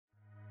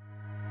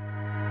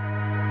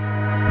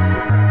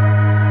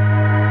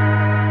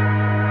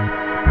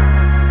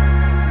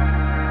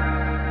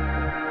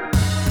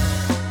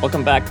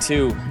Welcome back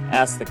to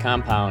Ask the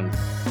Compound,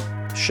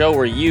 show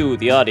where you,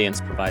 the audience,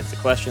 provides the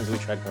questions. We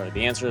try to provide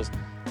the answers.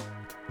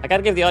 I got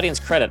to give the audience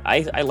credit.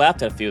 I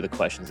laughed at a few of the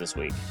questions this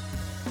week.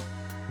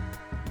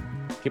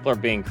 People are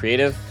being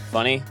creative,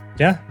 funny.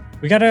 Yeah,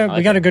 we got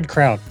a good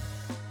crowd.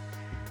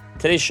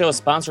 Today's show is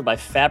sponsored by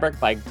Fabric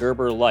by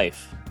Gerber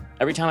Life.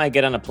 Every time I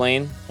get on a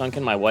plane,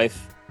 Duncan, my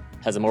wife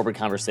has a morbid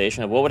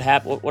conversation of what would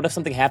happen. What if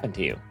something happened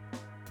to you?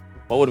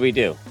 What would we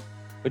do?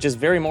 Which is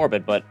very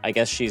morbid, but I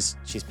guess she's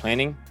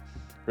planning,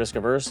 risk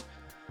averse.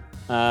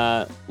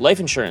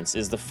 Life insurance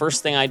is the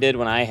first thing I did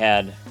when I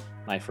had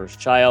my first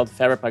child.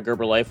 Fabric by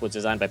Gerber Life was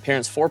designed by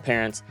parents for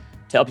parents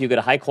to help you get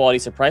a high quality,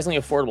 surprisingly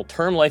affordable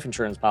term life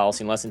insurance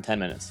policy in less than 10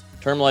 minutes.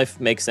 Term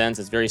life makes sense.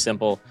 It's very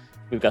simple.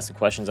 We've got some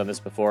questions on this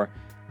before.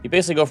 You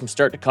basically go from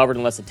start to covered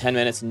in less than 10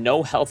 minutes.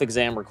 No health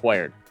exam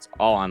required. It's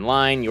all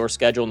online, your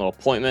schedule, no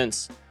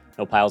appointments,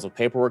 no piles of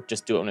paperwork.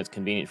 Just do it when it's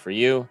convenient for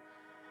you.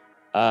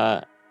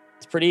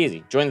 It's pretty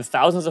easy. Join the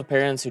thousands of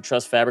parents who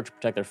trust Fabric to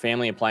protect their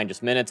family, apply in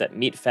just minutes at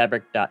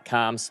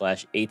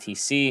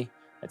meetfabric.com/ATC.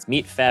 That's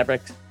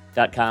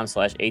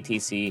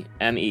meetfabric.com/ATC,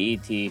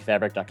 MEET,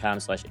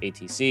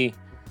 fabric.com/ATC.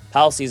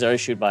 Policies are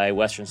issued by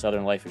Western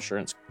Southern Life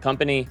Insurance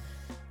Company.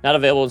 Not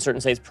available in certain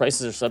states.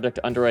 Prices are subject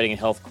to underwriting and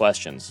health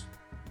questions.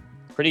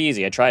 Pretty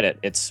easy. I tried it.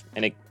 It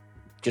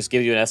just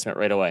gives you an estimate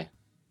right away.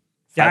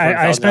 Yeah,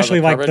 I especially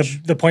like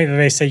the point that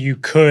they say you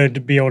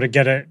could be able to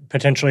get it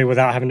potentially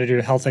without having to do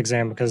a health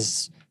exam,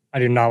 because I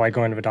do not like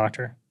going to a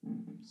doctor.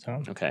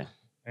 So okay,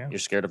 yeah. You're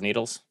scared of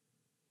needles?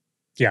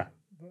 Yeah,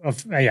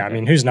 okay. I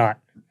mean, who's not?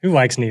 Who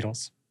likes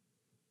needles?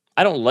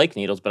 I don't like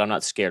needles, but I'm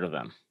not scared of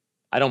them.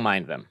 I don't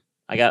mind them.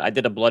 I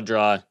did a blood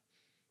draw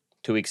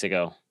 2 weeks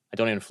ago. I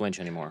don't even flinch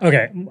anymore.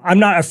 Okay, I'm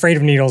not afraid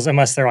of needles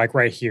unless they're like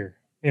right here.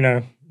 You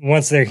know,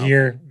 once they're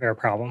here, they're a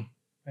problem.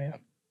 Yeah.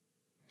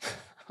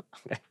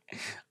 Okay.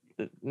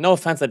 No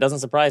offense, that doesn't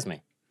surprise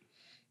me.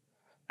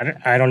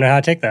 I don't know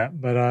how to take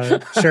that,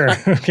 but sure.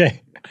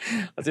 Okay.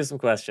 Let's do some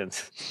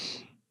questions.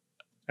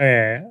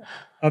 Okay.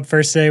 Up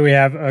first today, we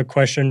have a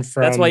question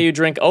from... That's why you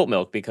drink oat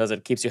milk, because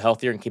it keeps you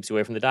healthier and keeps you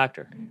away from the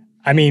doctor.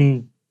 I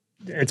mean,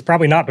 it's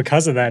probably not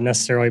because of that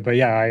necessarily, but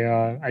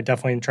yeah, I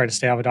definitely try to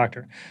stay out of a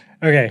doctor.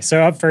 Okay,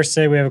 so up first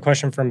today, we have a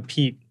question from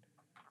Pete.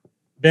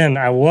 Ben,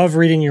 I love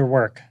reading your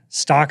work.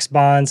 Stocks,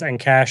 bonds, and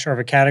cash are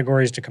the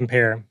categories to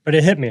compare, but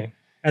it hit me.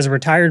 As a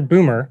retired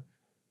boomer,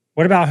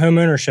 what about home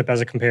ownership as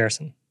a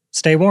comparison?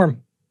 Stay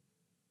warm.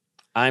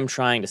 I'm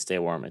trying to stay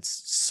warm. It's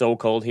so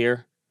cold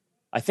here.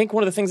 I think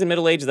one of the things in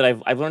middle age that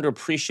I've learned to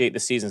appreciate the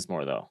seasons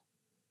more, though.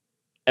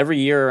 Every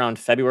year around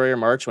February or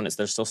March, when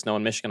there's still snow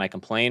in Michigan, I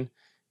complain.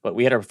 But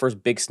we had our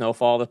first big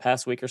snowfall the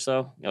past week or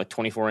so, like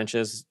 24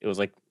 inches. It was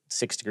like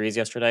 6 degrees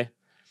yesterday.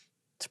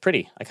 It's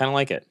pretty. I kind of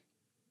like it.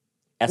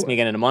 Ask me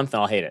again in a month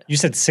and I'll hate it. You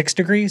said 6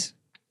 degrees?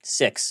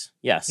 6,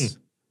 yes.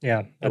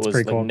 Yeah, that's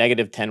pretty cool. It was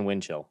like -10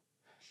 wind chill.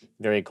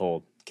 Very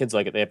cold. Kids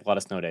like it. They have a lot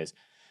of snow days.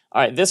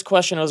 All right, this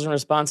question was in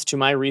response to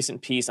my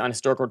recent piece on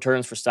historical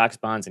returns for stocks,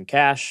 bonds, and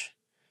cash.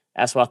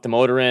 Aswath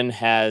Damodaran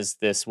has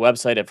this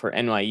website for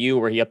NYU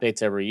where he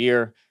updates every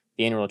year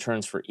the annual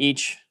returns for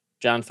each.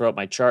 John, throw up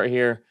my chart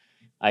here.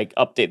 I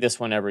update this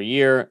one every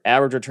year.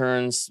 Average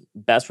returns,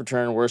 best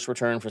return, worst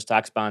return for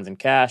stocks, bonds, and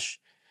cash.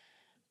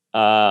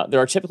 There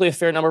are typically a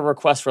fair number of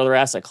requests for other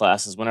asset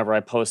classes whenever I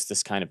post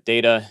this kind of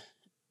data.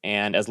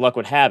 And as luck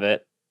would have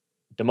it,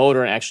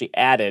 Damodaran actually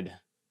added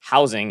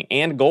housing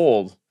and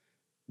gold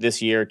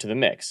this year to the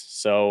mix.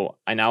 So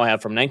I now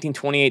have from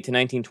 1928 to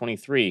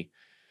 1923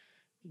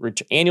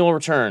 annual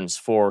returns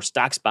for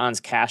stocks, bonds,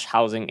 cash,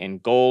 housing,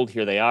 and gold.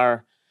 Here they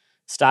are.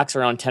 Stocks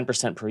are around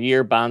 10% per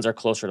year. Bonds are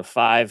closer to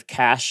 5%.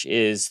 Cash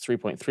is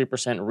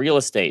 3.3%. Real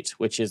estate,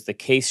 which is the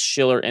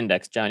Case-Shiller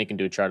Index. John, you can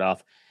do a chart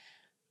off.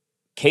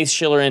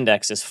 Case-Shiller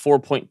Index is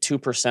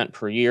 4.2%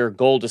 per year.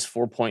 Gold is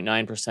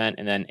 4.9%.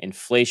 And then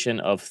inflation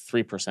of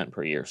 3%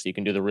 per year. So you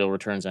can do the real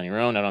returns on your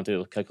own. I don't do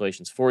the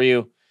calculations for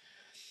you.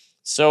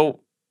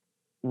 So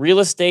real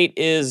estate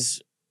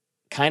is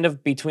kind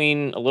of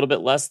between a little bit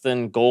less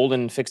than gold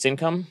and fixed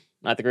income.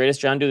 Not the greatest.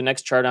 John, do the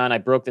next chart on. I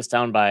broke this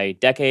down by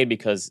decade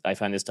because I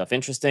find this stuff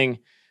interesting.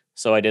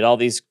 So I did all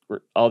these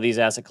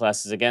asset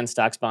classes again: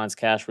 stocks, bonds,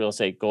 cash, real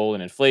estate, gold,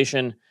 and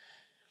inflation.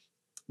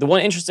 The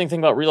one interesting thing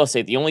about real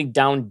estate, the only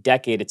down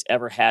decade it's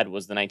ever had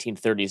was the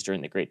 1930s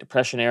during the Great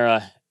Depression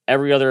era.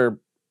 Every other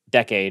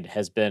decade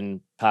has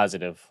been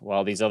positive,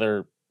 while these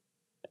other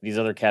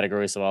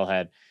categories have all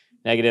had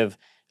negative.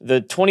 The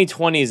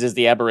 2020s is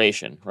the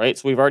aberration, right?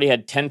 So we've already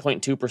had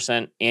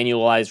 10.2%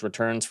 annualized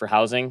returns for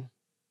housing.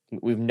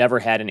 We've never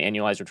had an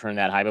annualized return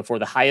that high before.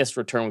 The highest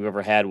return we've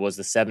ever had was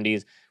the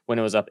 70s when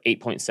it was up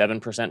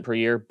 8.7% per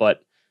year,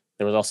 but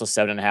there was also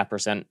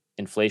 7.5%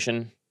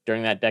 inflation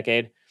during that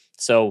decade.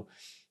 So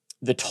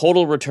the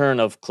total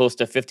return of close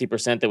to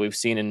 50% that we've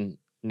seen in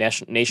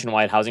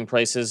nationwide housing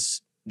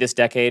prices this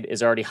decade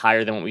is already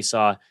higher than what we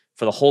saw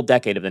for the whole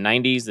decade of the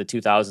 90s, the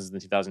 2000s,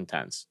 and the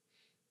 2010s.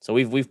 So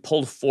we've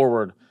pulled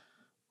forward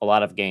a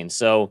lot of gains.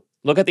 So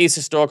look at these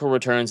historical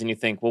returns and you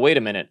think, well, wait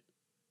a minute.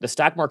 The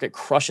stock market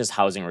crushes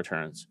housing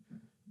returns.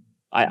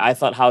 I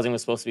thought housing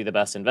was supposed to be the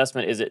best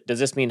investment. Does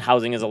this mean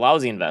housing is a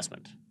lousy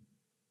investment?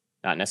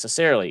 Not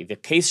necessarily. The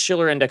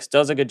Case-Shiller Index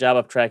does a good job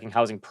of tracking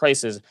housing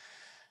prices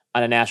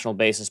on a national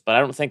basis, but I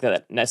don't think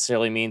that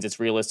necessarily means it's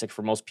realistic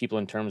for most people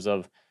in terms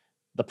of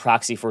the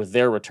proxy for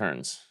their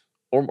returns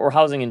or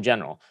housing in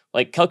general.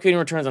 Like calculating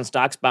returns on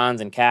stocks,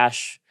 bonds, and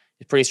cash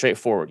is pretty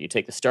straightforward. You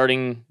take the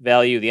starting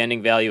value, the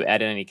ending value,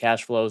 add in any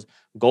cash flows.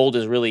 Gold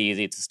is really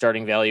easy. It's the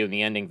starting value and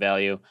the ending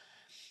value,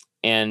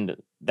 and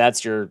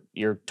that's your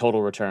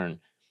total return.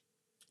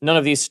 None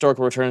of these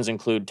historical returns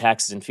include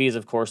taxes and fees,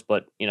 of course,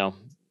 but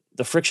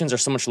the frictions are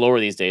so much lower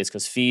these days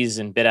because fees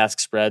and bid-ask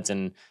spreads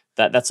and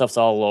that stuff's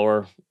all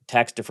lower.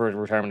 Tax deferred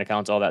retirement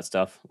accounts, all that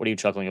stuff. What are you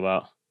chuckling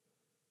about?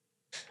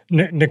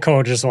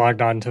 Nicole just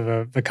logged on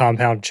to the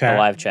compound chat,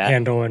 live chat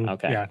handle, and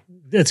okay. Yeah,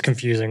 it's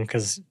confusing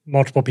because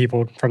multiple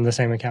people from the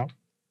same account.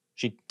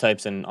 She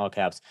types in all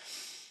caps.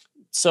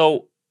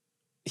 So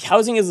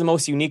housing is the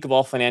most unique of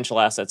all financial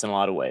assets in a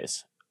lot of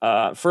ways.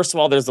 First of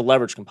all, there's the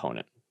leverage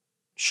component.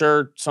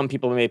 Sure, some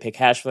people may pay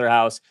cash for their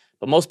house,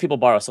 but most people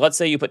borrow. So let's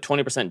say you put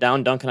 20%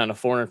 down, Duncan, on a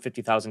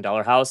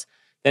 $450,000 house,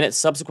 then it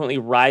subsequently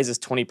rises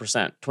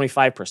 20%,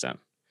 25%.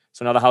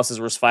 So now the house is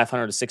worth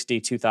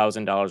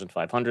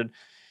 $562,500.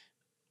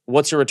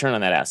 What's your return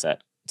on that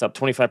asset? It's up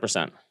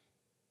 25%.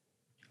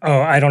 Oh,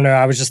 I don't know.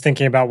 I was just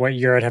thinking about what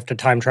year I'd have to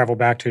time travel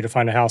back to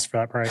find a house for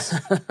that price.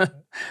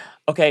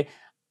 Okay.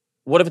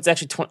 What if it's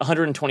actually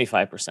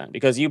 125%?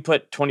 Because you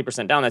put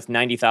 20% down, that's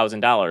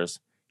 $90,000.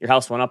 Your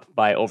house went up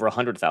by over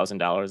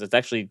 $100,000. It's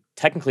actually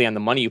technically on the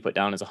money you put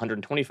down is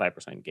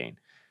 125% gain.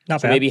 Not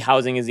so bad. Maybe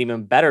housing is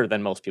even better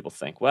than most people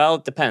think. Well,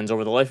 it depends.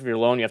 Over the life of your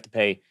loan, you have to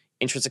pay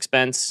interest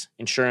expense,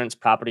 insurance,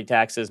 property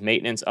taxes,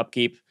 maintenance,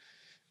 upkeep.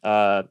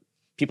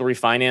 People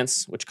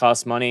refinance, which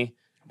costs money.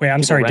 Wait, I'm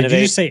People sorry. renovate, did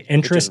you just say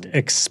interest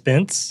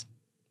expense?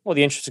 Well,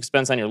 the interest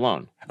expense on your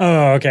loan.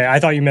 Oh, okay. I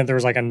thought you meant there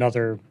was like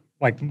another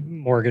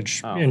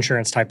mortgage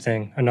insurance type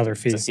thing, another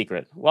fee. It's a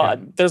secret.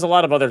 Well, there's a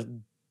lot of other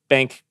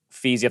bank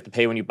fees you have to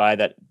pay when you buy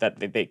that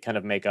they kind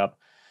of make up.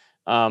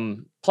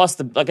 Plus,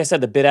 like I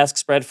said, the bid-ask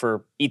spread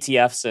for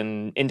ETFs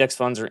and index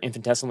funds are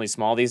infinitesimally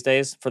small these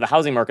days. For the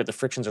housing market, the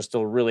frictions are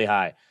still really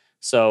high.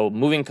 So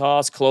moving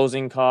costs,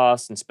 closing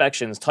costs,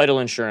 inspections, title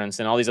insurance,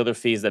 and all these other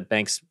fees that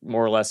banks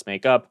more or less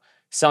make up.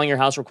 Selling your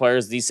house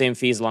requires these same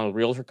fees along with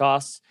realtor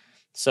costs.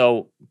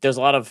 So there's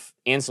a lot of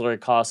ancillary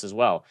costs as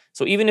well.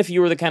 So even if you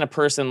were the kind of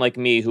person like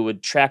me who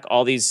would track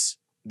all these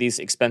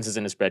expenses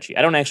in a spreadsheet,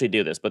 I don't actually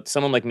do this, but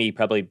someone like me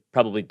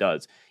probably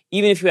does.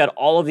 Even if you had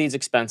all of these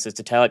expenses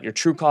to tally up your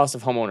true cost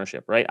of home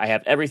ownership, right? I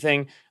have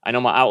everything. I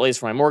know my outlays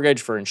for my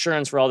mortgage, for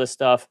insurance, for all this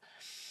stuff.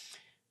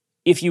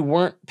 If you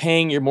weren't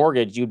paying your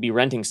mortgage, you'd be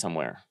renting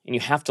somewhere and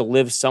you have to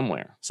live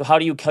somewhere. So how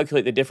do you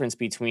calculate the difference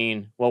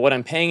between, well, what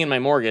I'm paying in my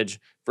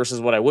mortgage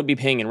versus what I would be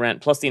paying in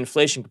rent, plus the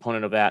inflation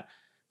component of that?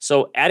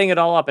 So adding it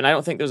all up, and I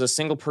don't think there's a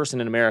single person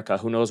in America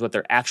who knows what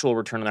their actual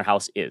return on their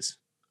house is.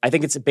 I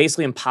think it's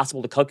basically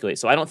impossible to calculate.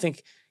 So I don't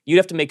think you'd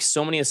have to make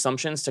so many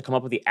assumptions to come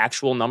up with the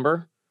actual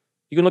number.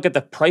 You can look at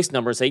the price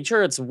number and say,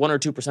 sure, it's 1 or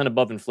 2%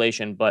 above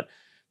inflation, but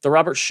the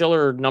Robert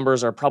Shiller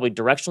numbers are probably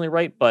directionally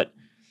right, but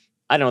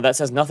I don't know, that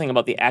says nothing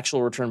about the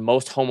actual return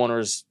most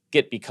homeowners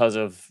get because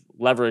of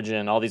leverage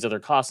and all these other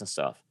costs and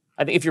stuff.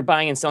 I think if you're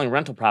buying and selling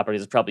rental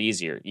properties, it's probably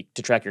easier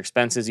to track your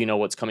expenses. You know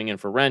what's coming in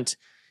for rent,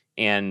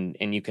 and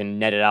you can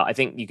net it out. I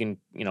think you can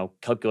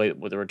calculate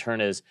what the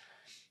return is.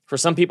 For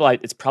some people,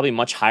 it's probably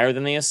much higher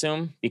than they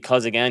assume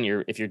because, again,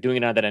 if you're doing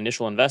it on that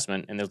initial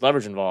investment and there's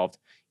leverage involved,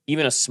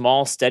 even a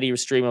small, steady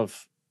stream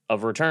of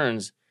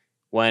returns,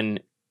 when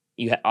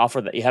you have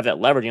that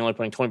leverage, you're only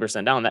putting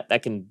 20% down,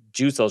 that can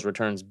juice those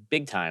returns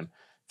big time.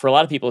 For a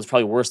lot of people, it's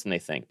probably worse than they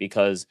think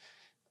because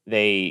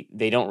they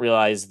don't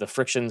realize the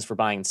frictions for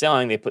buying and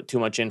selling. They put too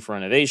much in for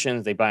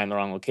renovations. They buy in the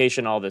wrong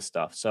location, all this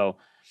stuff. So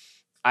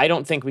I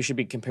don't think we should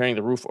be comparing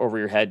the roof over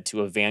your head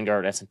to a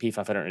Vanguard S&P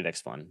 500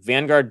 index fund.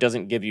 Vanguard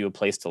doesn't give you a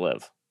place to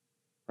live,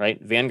 right?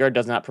 Vanguard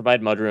does not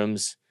provide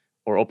mudrooms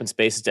or open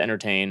spaces to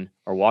entertain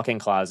or walk-in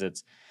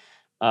closets.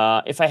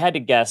 If I had to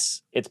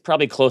guess, it's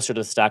probably closer to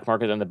the stock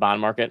market than the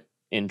bond market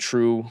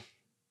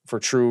for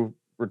true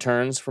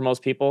returns for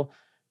most people.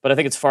 But I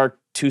think it's far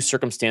too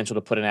circumstantial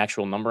to put an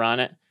actual number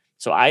on it.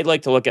 So I'd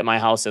like to look at my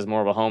house as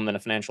more of a home than a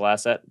financial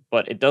asset,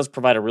 but it does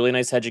provide a really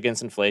nice hedge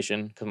against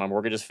inflation because my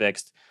mortgage is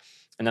fixed,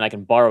 and then I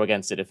can borrow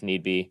against it if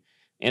need be.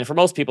 And for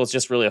most people, it's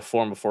just really a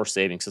form of forced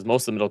savings because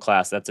most of the middle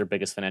class, that's their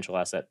biggest financial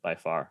asset by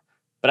far.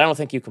 But I don't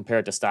think you compare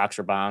it to stocks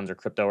or bonds or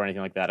crypto or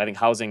anything like that. I think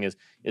housing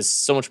is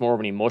so much more of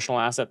an emotional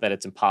asset that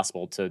it's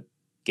impossible to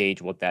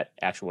gauge what that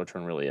actual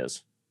return really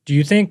is. Do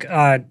you think,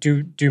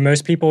 do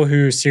most people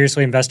who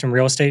seriously invest in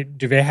real estate,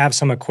 do they have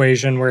some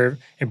equation where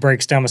it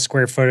breaks down the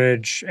square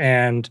footage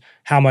and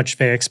how much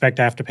they expect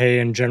to have to pay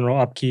in general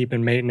upkeep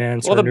and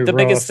maintenance? Well, the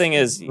biggest thing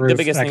is just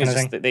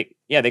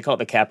they call it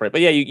the cap rate.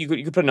 But yeah, you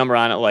could put a number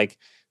on it, like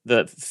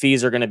the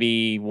fees are going to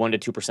be 1 to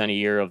 2% a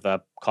year of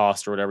the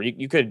cost or whatever.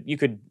 You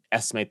could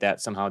estimate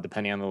that somehow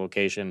depending on the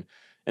location.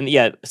 And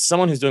yeah,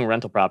 someone who's doing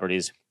rental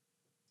properties,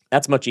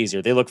 that's much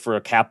easier. They look for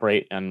a cap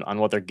rate on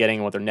what they're getting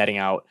and what they're netting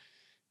out.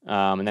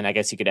 And then I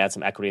guess you could add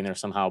some equity in there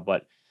somehow.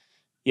 But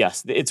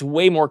yes, it's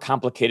way more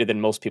complicated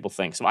than most people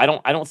think. So I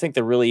don't think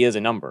there really is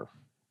a number.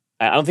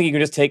 I don't think you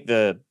can just take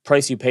the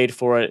price you paid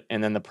for it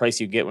and then the price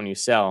you get when you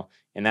sell,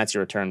 and that's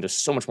your return. There's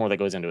so much more that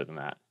goes into it than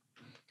that.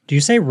 Do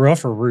you say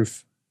roof or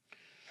roof?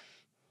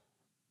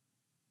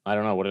 I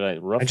don't know. What did I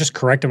roof? I just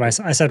corrected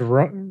myself. I said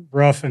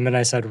roof and then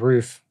I said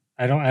roof.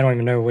 I don't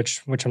even know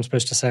which I'm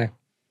supposed to say.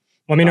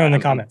 Let me know in the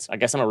comments. I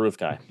guess I'm a roof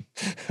guy.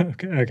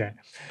 Okay.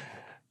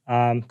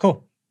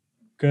 Cool.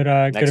 Good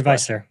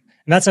advice there.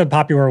 And that's a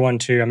popular one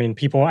too. I mean,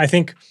 people, I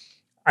think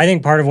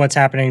part of what's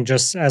happening,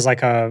 just as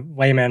like a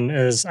layman,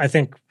 is I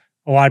think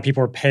a lot of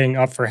people are paying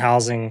up for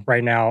housing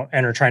right now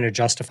and are trying to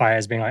justify it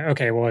as being like,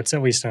 okay, well, it's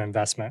at least an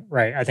investment,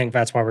 right? I think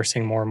that's why we're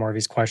seeing more and more of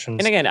these questions.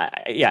 And again,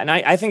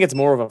 I think it's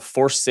more of a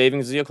forced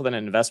savings vehicle than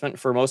an investment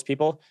for most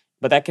people,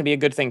 but that can be a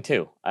good thing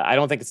too. I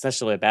don't think it's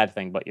necessarily a bad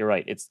thing, but you're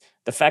right. It's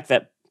the fact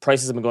that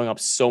prices have been going up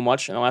so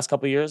much in the last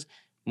couple of years,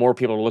 more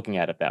people are looking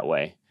at it that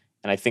way.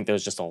 And I think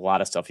there's just a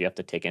lot of stuff you have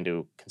to take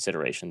into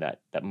consideration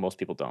that most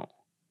people don't.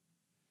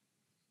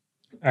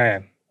 All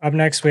right. Up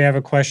next, we have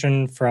a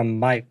question from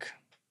Mike.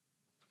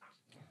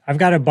 I've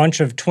got a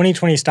bunch of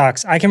 2020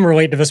 stocks. I can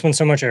relate to this one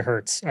so much it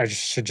hurts. I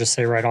should just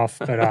say right off.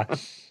 But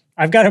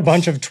I've got a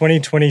bunch of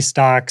 2020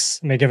 stocks.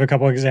 Let me give a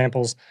couple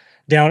examples.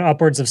 Down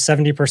upwards of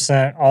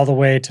 70% all the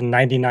way to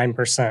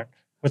 99%,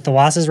 with the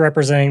losses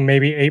representing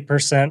maybe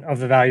 8% of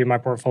the value of my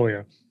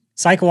portfolio.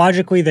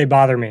 Psychologically, they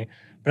bother me,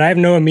 but I have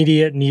no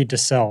immediate need to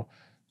sell.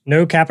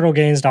 No capital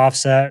gains to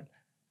offset.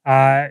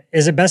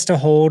 Is it best to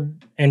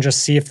hold and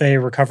just see if they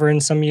recover in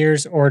some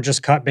years, or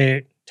just cut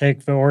bait,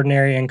 take the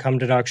ordinary income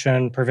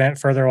deduction, prevent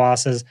further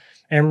losses,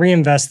 and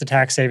reinvest the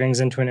tax savings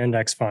into an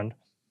index fund?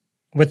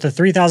 With the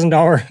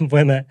 $3,000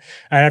 limit,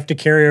 I'd have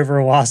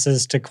carryover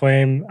losses to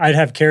claim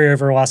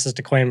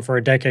for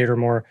a decade or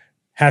more.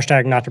 #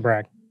 not to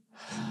brag.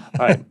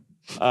 All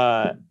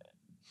right.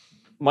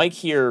 Mike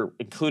here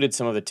included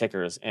some of the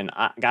tickers, and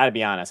I got to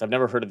be honest, I've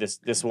never heard of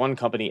this one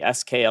company.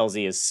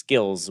 SKLZ is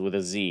Skills with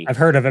a Z. I've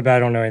heard of it, but I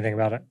don't know anything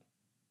about it.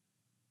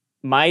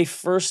 My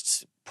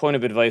first point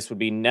of advice would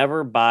be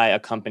never buy a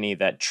company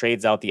that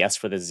trades out the S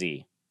for the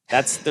Z.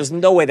 There's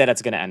no way that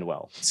it's going to end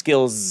well.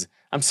 Skills,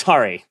 I'm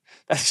sorry.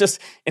 That's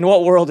just, in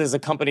what world is a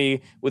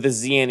company with a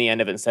Z in the end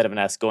of it instead of an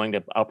S going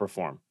to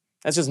outperform?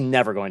 That's just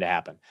never going to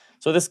happen.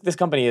 So this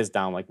company is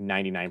down like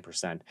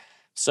 99%.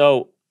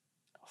 So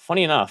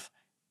funny enough,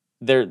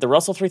 the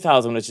Russell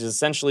 3000, which is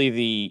essentially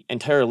the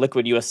entire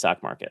liquid U.S.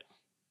 stock market.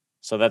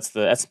 So that's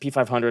the S&P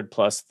 500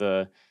 plus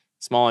the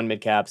small and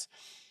mid caps.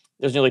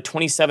 There's nearly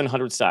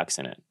 2,700 stocks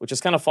in it, which is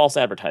kind of false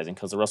advertising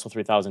because the Russell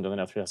 3000 doesn't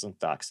have 3,000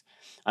 stocks.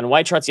 On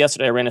Y Charts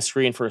yesterday, I ran a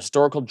screen for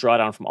historical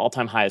drawdown from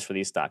all-time highs for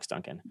these stocks,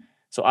 Duncan.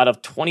 So out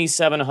of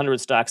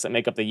 2,700 stocks that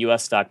make up the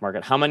U.S. stock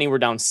market, how many were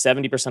down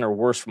 70% or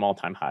worse from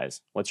all-time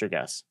highs? What's your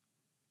guess?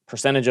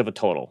 Percentage of a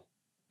total?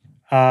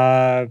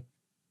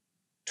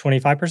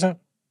 25%?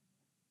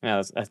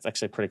 Yeah, that's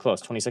actually pretty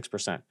close,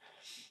 26%.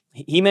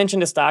 He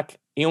mentioned a stock.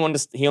 He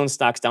owns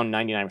stocks down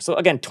 99%. So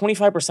again,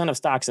 25% of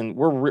stocks, and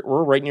we're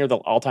right near the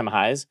all-time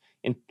highs.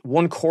 And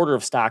 1/4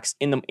 of stocks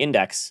in the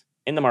index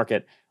in the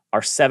market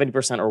are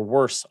 70% or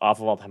worse off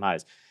of all-time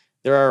highs.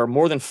 There are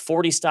more than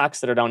 40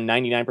 stocks that are down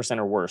 99%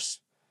 or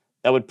worse.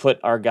 That would put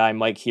our guy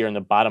Mike here in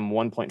the bottom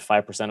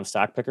 1.5% of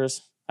stock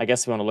pickers. I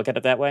guess we want to look at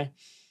it that way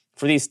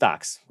for these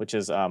stocks, which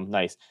is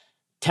nice.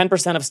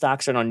 10% of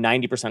stocks are down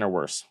 90% or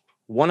worse.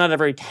 1 out of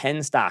every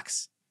 10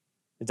 stocks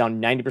is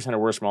down 90% or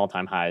worse from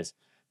all-time highs.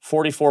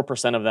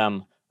 44% of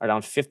them are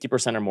down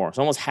 50% or more.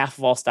 So almost half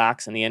of all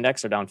stocks in the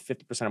index are down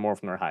 50% or more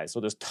from their highs.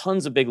 So there's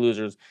tons of big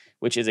losers,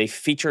 which is a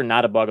feature,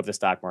 not a bug of the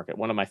stock market.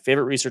 One of my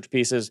favorite research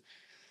pieces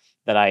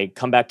that I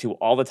come back to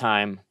all the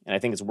time, and I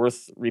think it's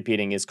worth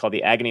repeating, is called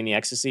The Agony and the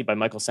Ecstasy by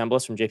Michael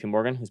Semblis from JP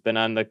Morgan, who's been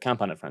on the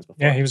Compounded Friends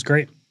before. Yeah, he was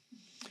great.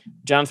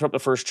 John, throw up the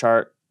first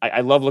chart.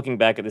 I love looking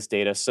back at this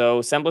data. So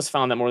Semblis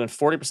found that more than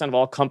 40% of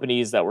all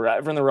companies that were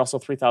ever in the Russell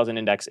 3000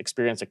 index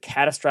experienced a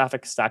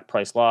catastrophic stock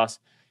price loss,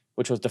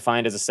 which was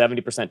defined as a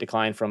 70%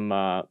 decline from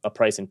a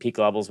price in peak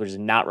levels, which is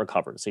not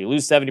recovered. So you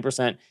lose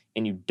 70%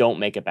 and you don't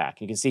make it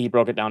back. You can see he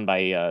broke it down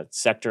by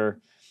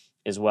sector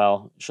as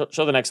well.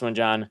 Show the next one,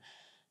 John.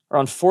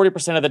 Around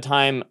 40% of the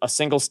time, a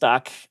single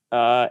stock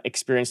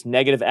experienced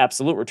negative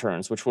absolute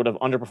returns, which would have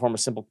underperformed a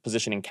simple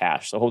position in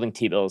cash. So holding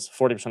T-bills,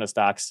 40% of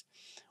stocks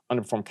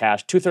underperform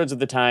cash. 2/3 of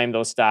the time,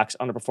 those stocks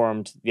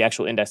underperformed the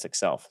actual index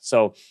itself.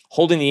 So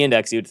holding the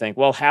index, you would think,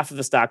 well, half of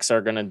the stocks are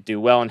going to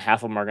do well and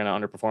half of them are going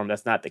to underperform.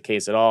 That's not the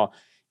case at all.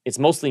 It's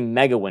mostly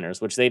mega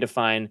winners, which they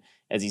define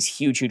as these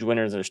huge, huge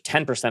winners. There's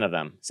 10% of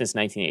them since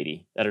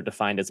 1980 that are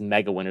defined as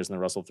mega winners in the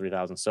Russell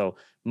 3000. So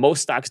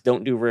most stocks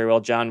don't do very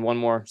well. John, one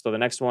more. So the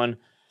next one.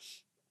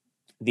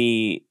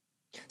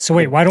 So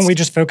wait, why don't we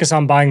just focus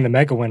on buying the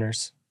mega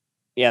winners?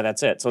 Yeah,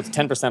 that's it. So it's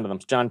 10% of them.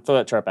 John, throw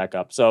that chart back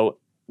up. So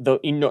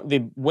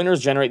the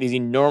winners generate these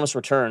enormous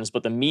returns,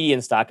 but the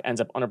median stock ends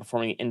up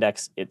underperforming the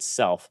index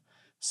itself.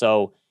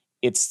 So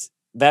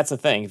that's the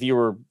thing. If you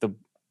were the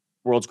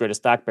world's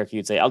greatest stock picker,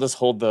 you'd say, I'll just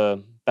hold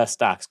the best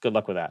stocks. Good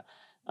luck with that.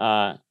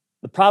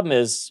 The problem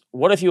is,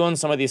 what if you own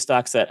some of these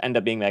stocks that end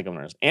up being mega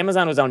winners?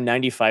 Amazon was down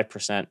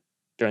 95%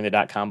 during the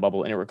dot-com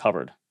bubble, and it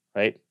recovered,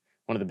 right?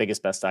 One of the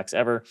biggest, best stocks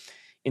ever.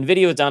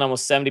 NVIDIA was down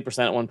almost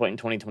 70% at one point in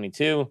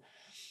 2022.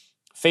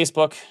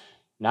 Facebook,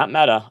 not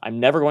Meta. I'm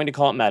never going to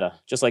call it Meta.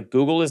 Just like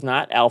Google is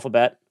not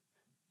Alphabet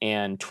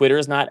and Twitter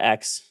is not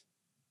X.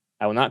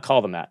 I will not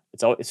call them that.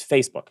 It's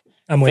Facebook.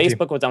 I'm with you.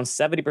 Facebook was down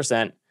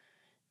 70%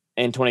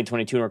 in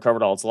 2022 and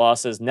recovered all its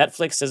losses.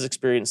 Netflix has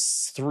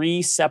experienced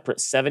 3 separate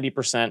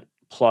 70%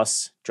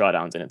 plus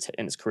drawdowns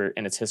in its career.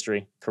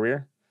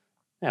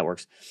 Yeah, it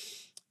works.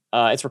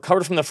 It's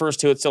recovered from the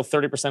first two. It's still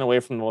 30% away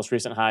from the most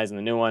recent highs in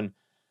the new one.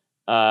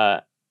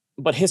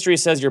 But history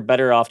says you're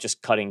better off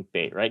just cutting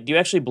bait, right? Do you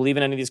actually believe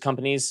in any of these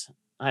companies?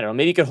 I don't know.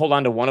 Maybe you could hold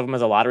on to one of them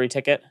as a lottery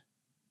ticket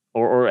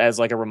or as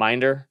like a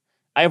reminder.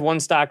 I have one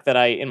stock that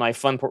in my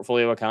fund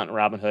portfolio account in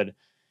Robinhood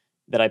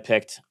that I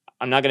picked.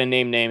 I'm not going to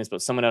name names,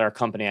 but someone at our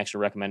company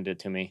actually recommended it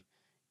to me.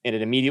 And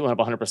it immediately went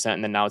up 100%,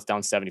 and then now it's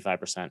down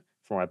 75% from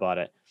where I bought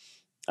it.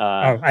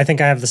 I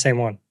think I have the same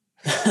one.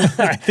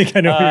 I think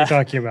I know what you're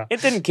talking about.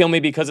 It didn't kill me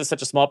because it's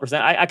such a small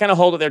percent. I kind of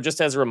hold it there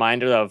just as a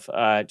reminder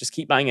of just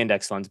keep buying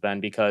index funds, Ben,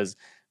 because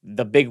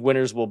the big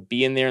winners will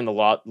be in there and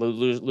the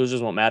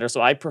losers won't matter.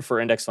 So I prefer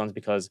index funds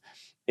because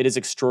it is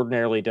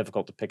extraordinarily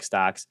difficult to pick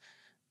stocks,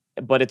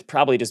 but it's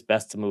probably just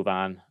best to move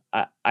on.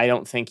 I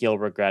don't think you'll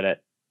regret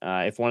it.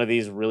 If one of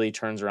these really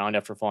turns around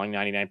after falling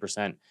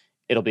 99%,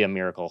 it'll be a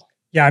miracle.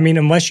 Yeah, I mean,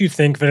 unless you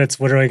think that it's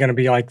literally going to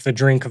be like the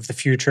drink of the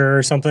future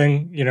or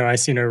something, I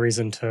see no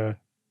reason to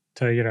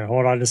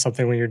hold on to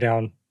something when you're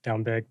down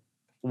big.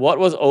 What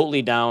was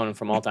Oatly down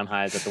from all-time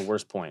highs at the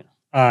worst point?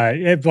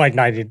 It like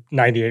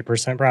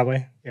 98%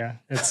 probably. Yeah,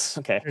 it's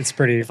okay. It's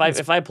pretty.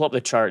 If I pull up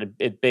the chart,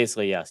 it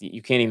basically, yes,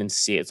 you can't even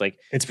see it. It's like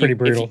it's pretty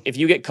brutal. If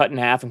you get cut in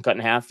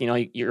half,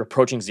 you're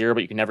approaching zero,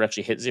 but you can never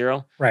actually hit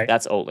zero. Right.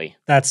 That's Oatly.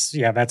 That's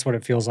what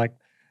it feels like.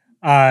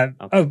 Okay.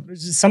 Oh,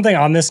 something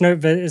on this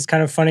note that is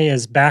kind of funny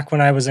is back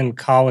when I was in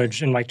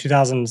college in like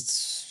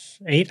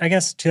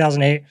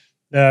 2008,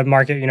 the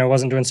market,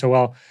 wasn't doing so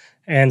well.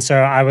 And so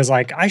I was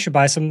like, I should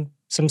buy some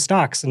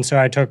stocks. And so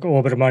I took a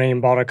little bit of money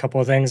and bought a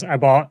couple of things. I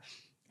bought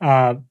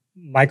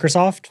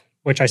Microsoft,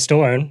 which I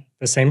still own,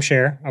 the same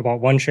share. I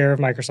bought one share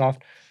of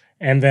Microsoft.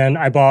 And then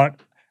I bought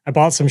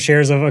some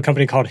shares of a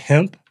company called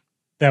Hemp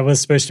that was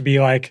supposed to be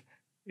like,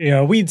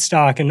 weed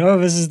stock and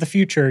this is the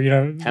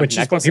future, which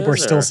is what people are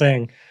still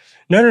saying.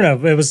 No.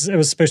 It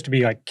was supposed to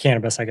be like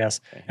cannabis, I guess.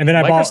 Okay. And then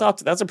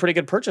Microsoft, that's a pretty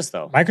good purchase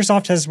though.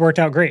 Microsoft has worked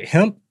out great.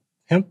 Hemp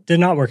did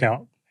not work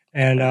out.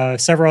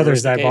 And several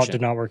others that I bought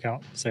did not work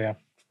out. So yeah.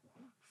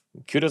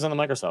 Kudos on the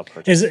Microsoft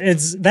purchase.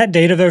 Is that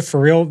data though for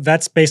real?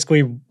 That's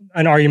basically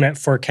an argument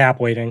for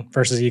cap weighting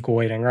versus equal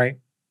weighting, right?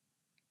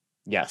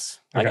 Yes.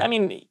 Okay. I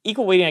mean,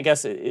 equal weighting, I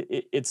guess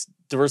it's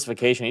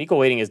diversification. Equal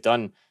weighting is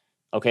done.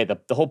 Okay. The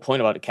whole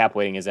point about cap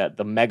weighting is that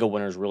the mega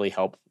winners really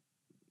help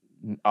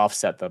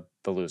offset the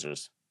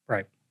losers.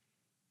 Right.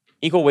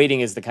 Equal weighting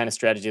is the kind of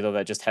strategy though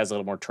that just has a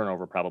little more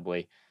turnover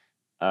probably,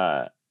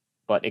 but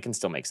it can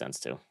still make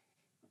sense too.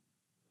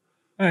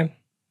 All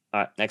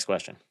right. Next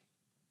question.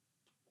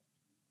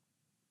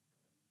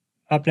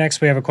 Up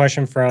next, we have a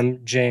question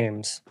from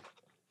James.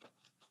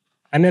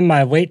 I'm in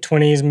my late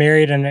 20s,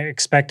 married and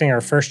expecting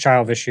our first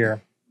child this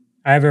year.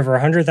 I have over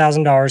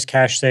 $100,000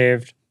 cash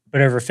saved,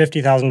 but over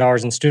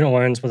 $50,000 in student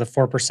loans with a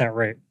 4%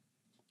 rate.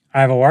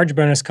 I have a large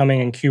bonus coming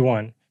in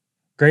Q1,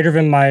 greater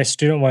than my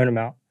student loan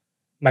amount.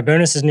 My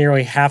bonus is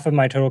nearly half of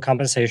my total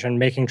compensation,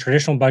 making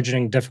traditional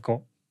budgeting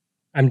difficult.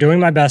 I'm doing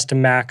my best to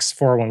max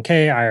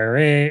 401k,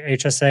 IRA,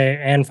 HSA,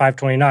 and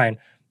 529,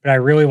 but I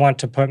really want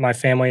to put my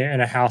family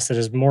in a house that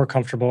is more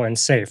comfortable and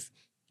safe,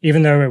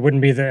 even though it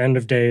wouldn't be the end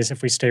of days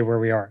if we stay where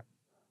we are.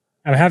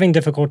 I'm having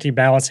difficulty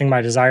balancing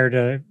my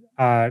desire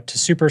to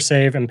super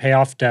save and pay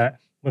off debt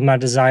with my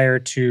desire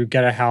to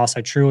get a house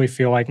I truly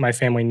feel like my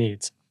family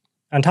needs.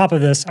 On top of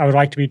this, I would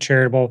like to be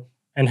charitable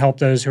and help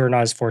those who are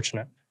not as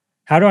fortunate.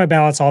 How do I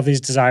balance all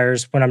these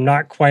desires when I'm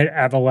not quite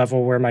at a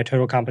level where my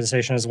total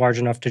compensation is large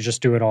enough to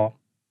just do it all?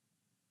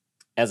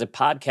 As a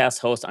podcast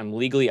host, I'm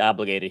legally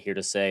obligated here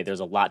to say there's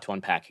a lot to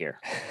unpack here,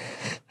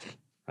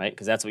 right?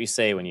 Because that's what you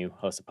say when you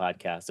host a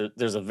podcast.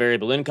 There's a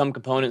variable income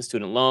component,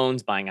 student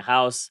loans, buying a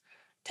house,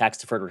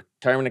 tax-deferred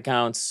retirement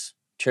accounts,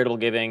 charitable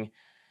giving.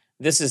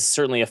 This is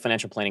certainly a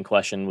financial planning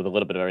question with a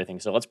little bit of everything.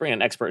 So let's bring in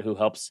an expert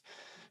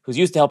who's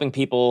used to helping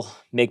people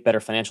make better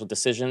financial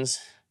decisions,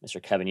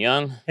 Mr. Kevin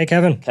Young. Hey,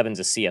 Kevin. Kevin's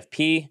a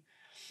CFP.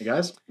 Hey,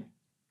 guys.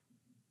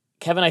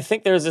 Kevin, I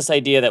think there's this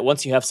idea that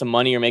once you have some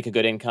money or make a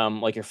good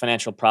income, like your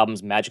financial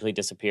problems magically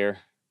disappear.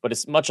 But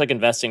it's much like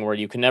investing where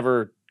you can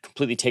never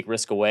completely take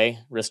risk away.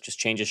 Risk just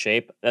changes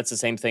shape. That's the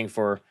same thing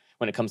for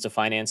when it comes to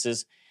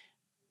finances.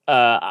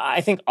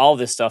 I think all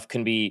this stuff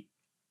can be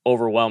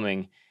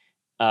overwhelming.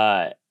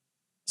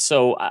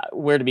 So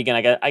where to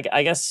begin?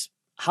 I guess,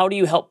 how do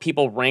you help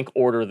people rank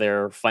order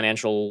their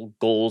financial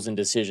goals and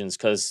decisions?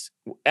 Because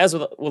as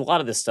with a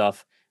lot of this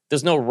stuff,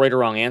 there's no right or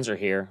wrong answer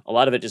here. A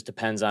lot of it just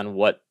depends on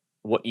what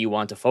you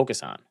want to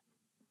focus on.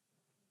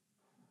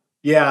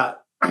 Yeah,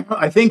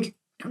 I think,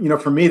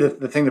 for me,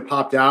 the thing that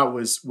popped out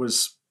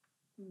was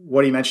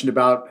what he mentioned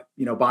about,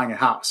 buying a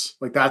house.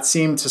 Like that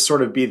seemed to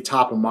sort of be the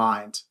top of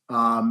mind.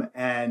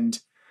 And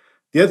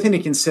the other thing to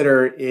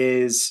consider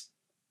is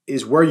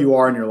where you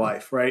are in your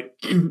life, right?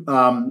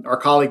 Our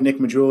colleague Nick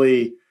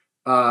Majuli,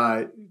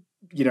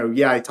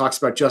 he talks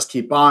about just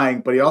keep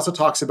buying, but he also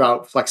talks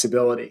about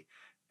flexibility.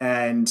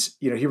 And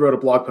he wrote a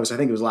blog post, I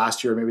think it was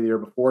last year, maybe the year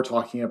before,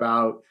 talking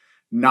about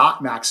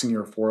not maxing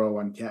your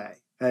 401k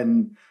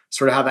and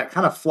sort of how that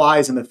kind of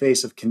flies in the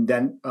face of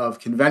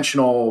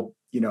conventional,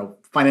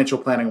 financial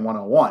planning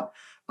 101.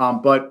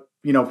 But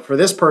for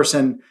this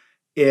person,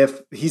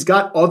 if he's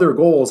got other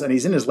goals and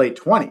he's in his late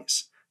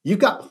 20s, you've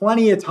got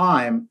plenty of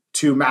time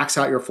to max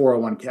out your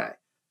 401k.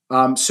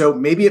 So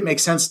maybe it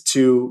makes sense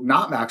to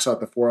not max out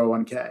the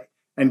 401k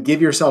and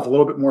give yourself a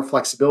little bit more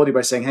flexibility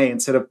by saying, hey,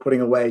 instead of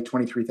putting away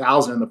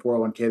 $23,000 in the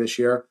 401k this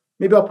year,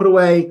 maybe I'll put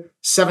away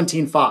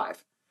 17.5,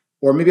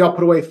 or maybe I'll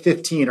put away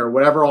 15, or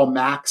whatever I'll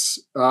max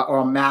or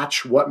I'll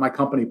match what my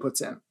company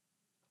puts in.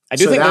 I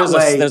do think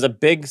there's a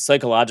big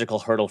psychological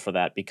hurdle for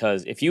that,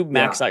 because if you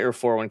max out your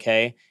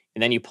 401k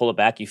and then you pull it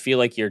back, you feel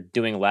like you're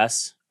doing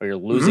less or you're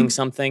losing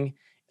something.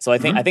 So I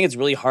think it's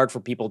really hard for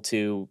people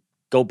to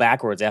go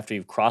backwards after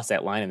you've crossed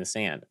that line in the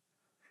sand.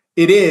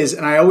 It is,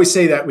 and I always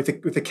say that with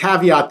the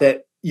caveat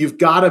that you've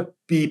got to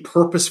be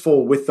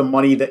purposeful with the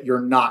money that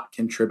you're not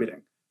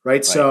contributing,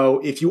 right? So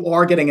if you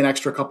are getting an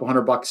extra couple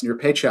 $100 in your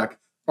paycheck,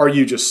 are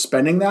you just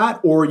spending that,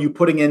 or are you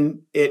putting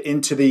it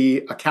into the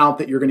account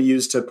that you're going to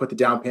use to put the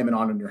down payment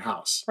on in your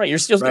house? Right. You're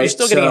still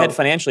getting ahead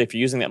financially if you're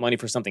using that money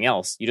for something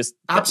else. You just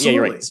absolutely.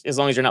 Yeah, you're right. As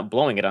long as you're not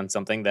blowing it on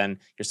something, then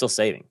you're still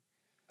saving.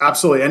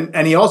 Absolutely.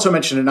 And he also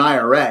mentioned an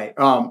IRA.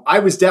 I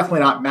was definitely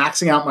not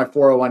maxing out my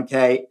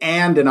 401k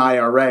and an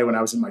IRA when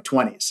I was in my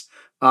 20s.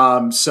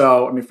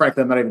 So, I mean,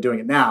 frankly, I'm not even doing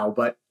it now,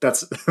 but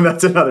that's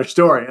another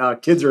story.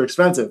 Kids are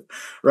expensive,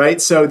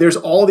 right? So there's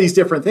all these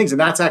different things. And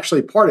that's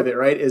actually part of it,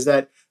 right? Is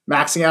that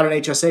maxing out an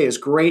HSA is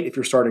great if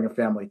you're starting a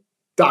family.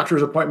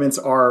 Doctor's appointments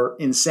are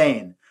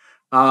insane.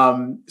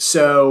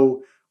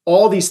 So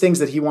all these things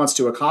that he wants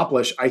to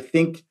accomplish, I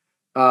think,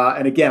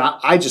 and again,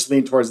 I just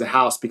lean towards the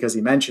house because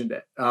he mentioned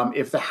it.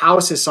 If the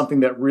house is something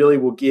that really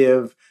will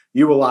give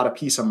you a lot of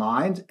peace of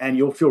mind and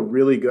you'll feel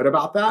really good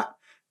about that,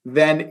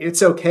 then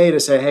it's okay to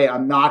say, hey,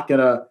 I'm not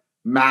gonna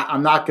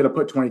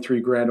put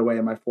 23 grand away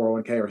in my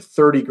 401k or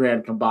 30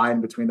 grand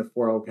combined between the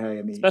 401k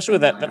and the, especially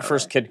with that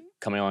first kid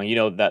coming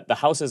along. That the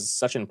house is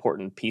such an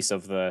important piece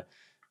of the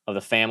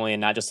family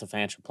and not just the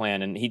financial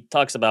plan. And he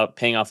talks about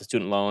paying off the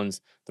student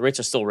loans. The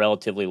rates are still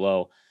relatively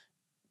low.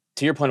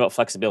 To your point about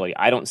flexibility,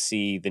 I don't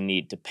see the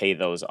need to pay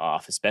those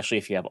off, especially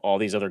if you have all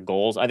these other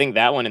goals. I think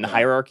that one in the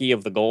hierarchy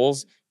of the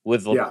goals,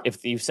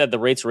 if you said the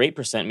rates were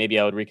 8%, maybe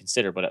I would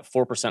reconsider. But at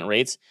 4%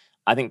 rates,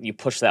 I think you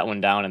push that one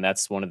down, and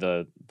that's one of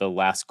the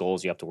last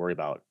goals you have to worry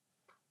about.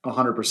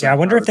 100%. Yeah, I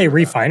wonder if they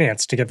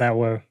refinance to get that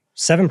low.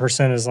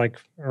 7% is like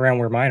around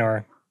where mine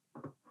are.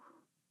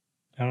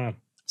 I don't know.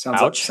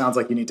 Sounds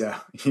like you need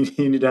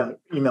to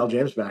email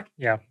James back.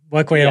 Yeah,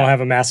 luckily I don't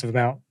have a massive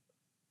amount.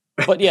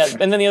 But yeah,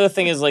 and then the other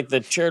thing is like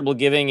the charitable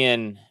giving,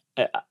 and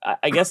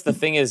I guess the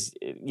thing is,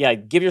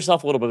 give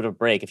yourself a little bit of a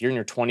break. If you're in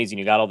your 20s and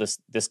you got all this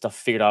stuff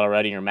figured out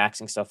already, and you're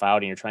maxing stuff out,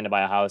 and you're trying to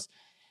buy a house,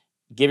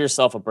 give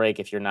yourself a break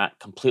if you're not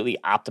completely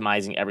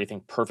optimizing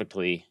everything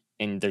perfectly,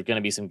 and there's going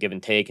to be some give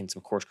and take and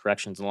some course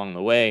corrections along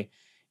the way.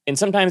 And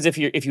sometimes if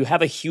you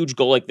have a huge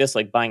goal like this,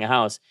 like buying a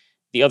house,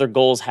 the other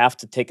goals have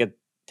to take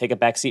a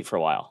back seat for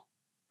a while,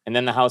 and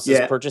then the house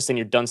is purchased and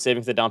you're done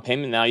saving for the down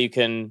payment. Now you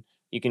can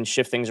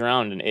shift things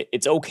around, and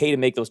it's okay to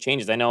make those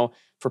changes. I know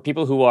for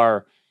people who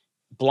are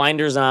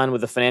blinders on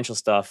with the financial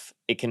stuff,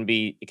 it can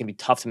be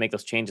tough to make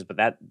those changes,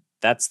 but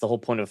that's the whole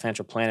point of a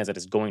financial plan, is that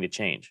it's going to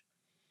change.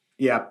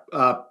 Yeah.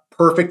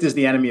 Perfect is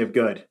the enemy of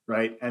good,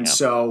 right? And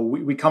so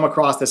we come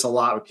across this a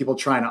lot with people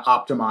trying to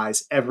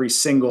optimize every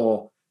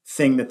single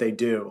thing that they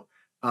do.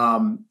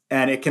 And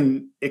it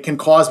can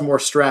cause more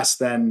stress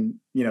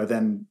than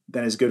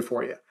is good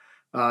for you.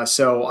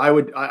 So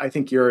I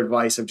think your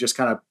advice of just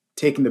kind of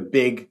taking the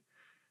big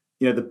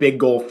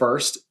goal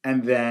first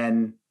and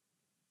then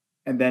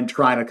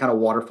trying to kind of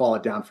waterfall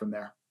it down from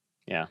there.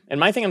 Yeah. And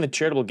my thing on the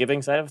charitable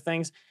giving side of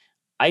things,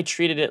 I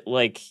treated it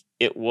like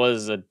it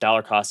was a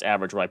dollar cost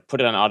average, where I put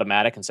it on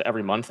automatic. And so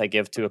every month I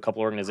give to a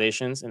couple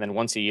organizations, and then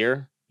once a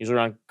year, usually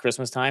around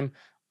Christmas time,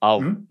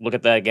 I'll look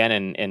at that again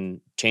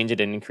and change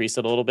it and increase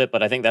it a little bit.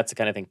 But I think that's the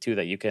kind of thing too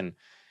that you can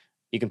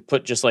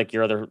put just like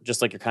your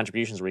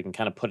contributions, where you can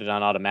kind of put it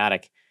on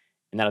automatic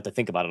and not have to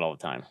think about it all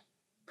the time.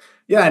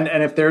 Yeah.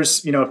 And if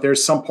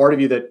there's some part of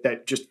you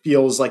that just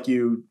feels like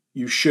you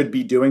should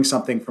be doing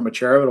something from a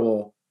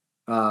charitable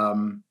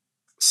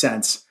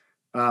sense,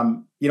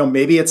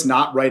 maybe it's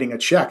not writing a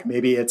check.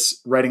 Maybe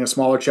it's writing a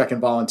smaller check and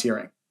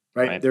volunteering,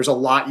 right? There's a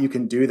lot you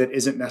can do that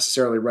isn't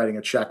necessarily writing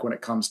a check when it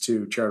comes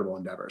to charitable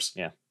endeavors.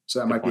 Yeah. So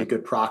that might be a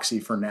good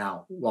proxy for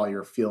now, while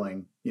you're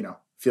feeling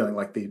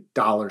like the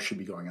dollar should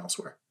be going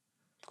elsewhere.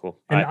 Cool.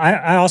 And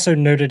I also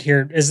noted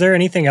here, is there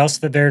anything else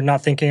that they're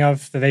not thinking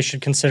of that they should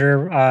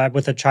consider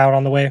with a child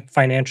on the way?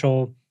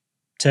 Financial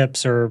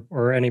tips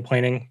or any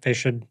planning they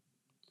should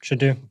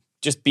do?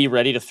 just be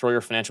ready to throw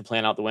your financial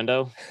plan out the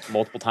window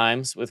multiple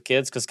times with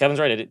kids. Because Kevin's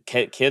right,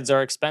 kids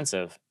are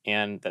expensive.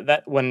 And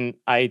that when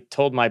I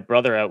told my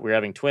brother we were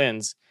having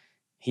twins,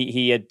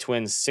 he had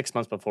twins 6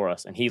 months before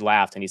us, and he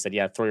laughed and he said,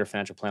 "Yeah, throw your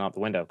financial plan out the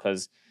window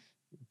because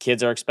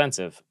kids are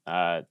expensive."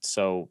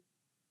 So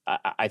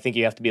I think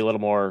you have to be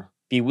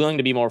be willing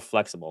to be more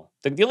flexible.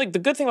 The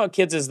good thing about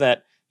kids is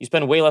that you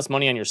spend way less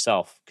money on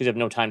yourself because you have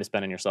no time to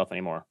spend on yourself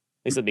anymore.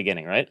 At least at the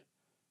beginning, right?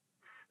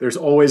 There's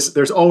always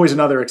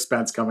another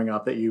expense coming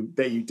up that you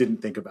didn't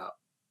think about.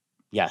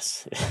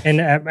 Yes.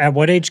 And at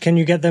what age can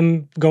you get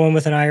them going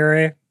with an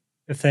IRA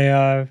if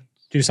they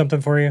do something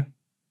for you?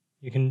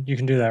 You can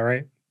do that,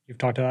 right? You've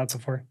talked about that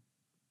before.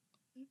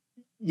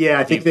 Yeah,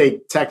 I think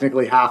they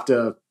technically have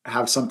to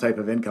have some type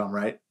of income,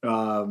 right?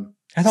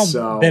 I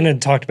thought Ben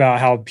had talked about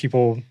how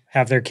people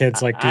have their kids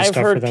do stuff for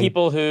them. I've heard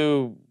people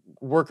who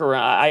work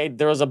around.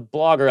 There was a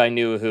blogger I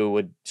knew who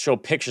would show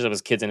pictures of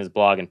his kids in his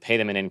blog and pay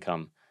them an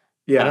income.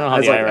 Yeah, I don't know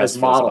how the IRS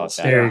feels about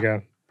that. There you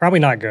go. Probably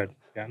not good.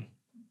 Yeah.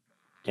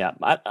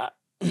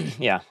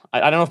 Yeah. I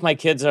don't know if my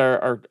kids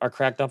are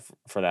cracked up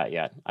for that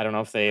yet. I don't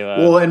know if they.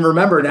 Well, and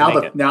remember now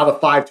the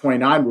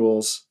 529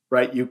 rules,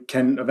 right? You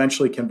can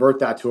eventually convert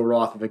that to a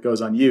Roth if it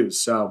goes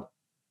unused. So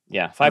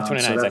yeah,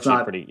 529 is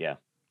actually pretty. Yeah.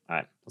 All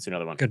right, let's do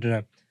another one. Good to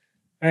know.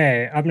 All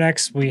right, up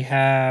next we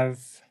have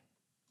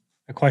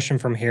a question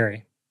from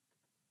Harry.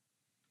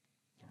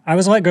 I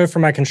was let go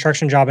from my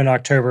construction job in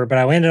October, but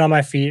I landed on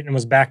my feet and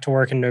was back to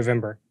work in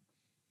November.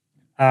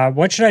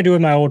 What should I do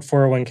with my old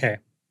 401k?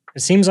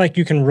 It seems like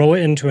you can roll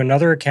it into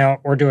another account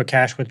or do a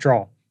cash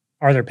withdrawal.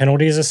 Are there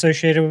penalties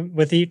associated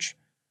with each?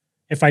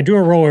 If I do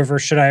a rollover,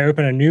 should I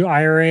open a new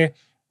IRA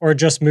or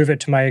just move it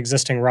to my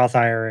existing Roth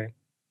IRA?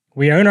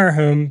 We own our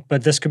home,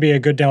 but this could be a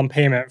good down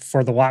payment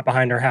for the lot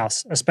behind our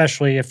house,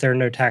 especially if there are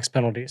no tax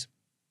penalties.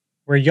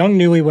 We're young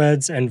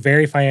newlyweds and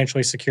very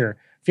financially secure.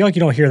 I feel like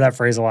you don't hear that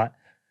phrase a lot.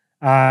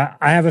 I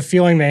have a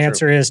feeling the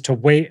answer is to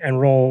wait and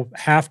roll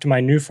half to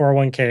my new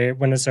 401k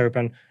when it's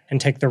open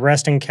and take the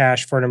rest in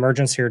cash for an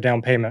emergency or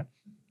down payment.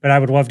 But I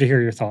would love to hear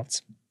your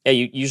thoughts. Yeah,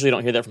 you usually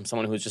don't hear that from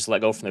someone who's just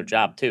let go from their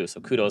job too. So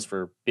kudos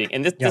for being.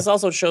 And this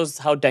also shows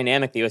how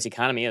dynamic the U.S.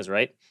 economy is,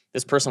 right?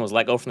 This person was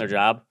let go from their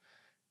job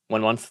 1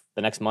 month,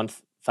 the next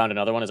month found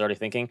another one, is already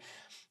thinking.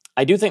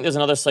 I do think there's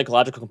another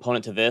psychological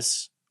component to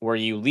this where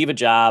you leave a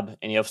job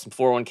and you have some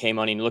 401k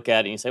money and you look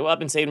at it and you say, well, I've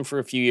been saving for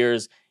a few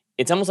years.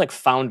 It's almost like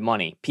found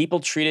money. People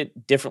treat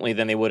it differently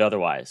than they would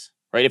otherwise,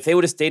 right? If they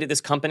would have stayed at this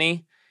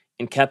company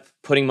and kept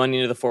putting money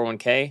into the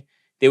 401k,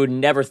 they would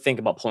never think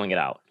about pulling it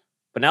out.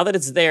 But now that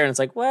it's there and it's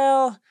like,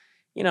 well,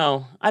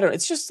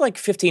 it's just like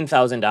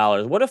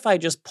 $15,000. What if I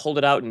just pulled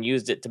it out and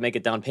used it to make a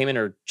down payment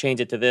or change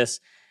it to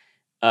this?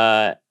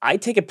 I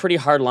take a pretty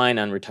hard line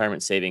on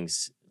retirement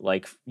savings,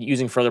 like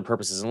using for other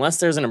purposes, unless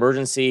there's an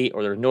emergency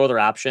or there's no other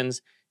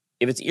options.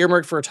 If it's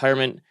earmarked for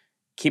retirement,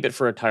 keep it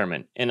for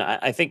retirement. And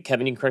I think,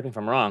 Kevin, you can correct me if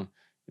I'm wrong.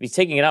 If he's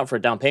taking it out for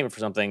a down payment for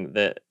something,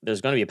 that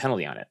there's going to be a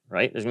penalty on it,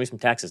 right? There's going to be some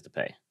taxes to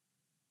pay.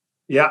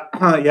 Yeah,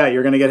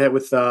 you're going to get hit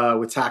with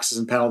taxes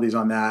and penalties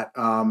on that,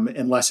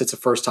 unless it's a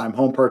first-time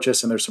home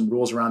purchase and there's some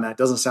rules around that. It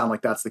doesn't sound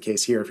like that's the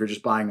case here if you're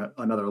just buying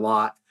another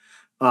lot.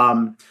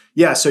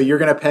 So you're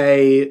going to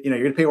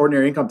pay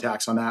ordinary income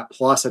tax on that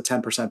plus a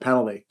 10%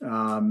 penalty.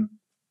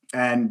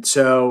 And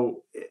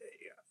so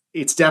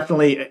it's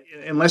definitely,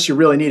 unless you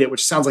really need it,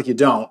 which sounds like you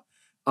don't,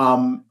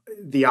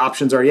 the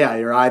options are,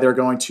 you're either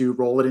going to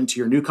roll it into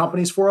your new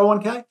company's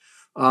 401k.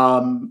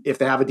 If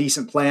they have a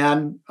decent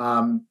plan,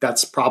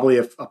 that's probably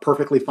a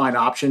perfectly fine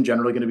option,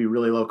 generally going to be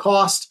really low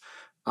cost.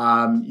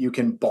 You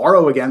can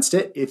borrow against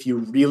it if you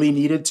really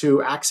needed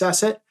to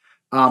access it.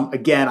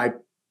 Again,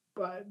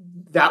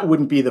 that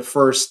wouldn't be the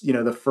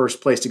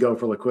first place to go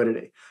for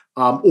liquidity.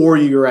 Or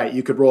you're right,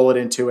 you could roll it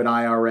into an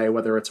IRA,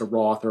 whether it's a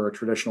Roth or a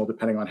traditional,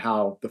 depending on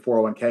how the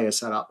 401k is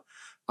set up.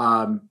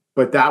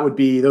 But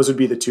those would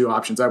be the two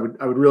options. I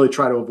would really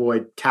try to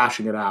avoid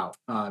cashing it out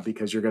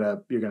because you're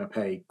gonna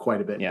pay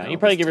quite a bit. Yeah, you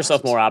probably give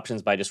yourself more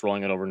options by just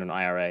rolling it over into an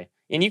IRA.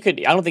 And I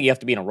don't think you have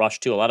to be in a rush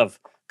too. A lot of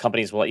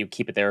companies will let you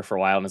keep it there for a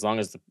while, and as long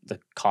as the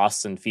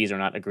costs and fees are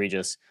not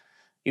egregious,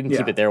 you can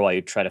keep it there while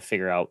you try to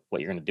figure out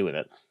what you're going to do with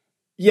it.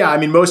 Yeah, I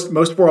mean, most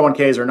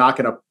 401ks are not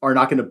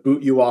going to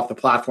boot you off the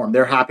platform.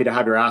 They're happy to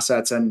have your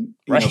assets and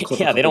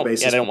they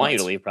don't want you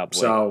to leave probably.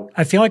 So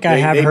I feel like I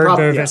have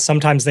heard that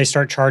sometimes they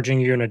start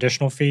charging you an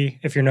additional fee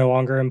if you're no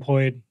longer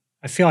employed.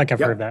 I feel like I've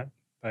heard that,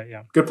 but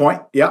yeah. Good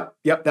point. Yep,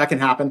 that can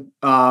happen.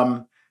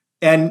 And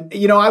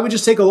I would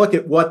just take a look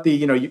at what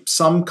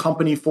some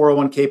company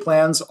 401k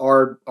plans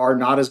are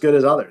not as good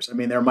as others. I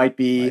mean, there might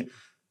be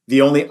the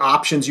only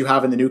options you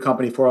have in the new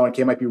company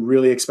 401k might be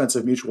really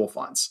expensive mutual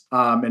funds.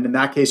 And in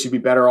that case, you'd be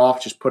better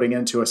off just putting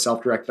into a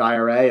self-directed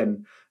IRA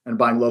and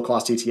buying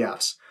low-cost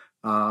ETFs.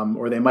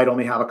 Or they might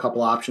only have a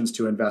couple options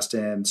to invest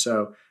in.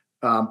 So,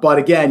 but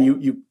again,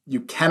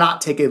 you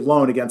cannot take a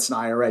loan against an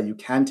IRA. You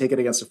can take it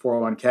against a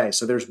 401k.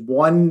 So there's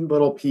one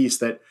little piece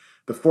that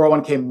the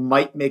 401k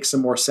might make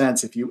some more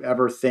sense if you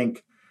ever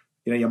think,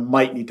 you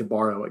might need to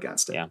borrow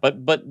against it. Yeah,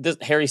 but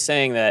Harry's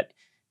saying that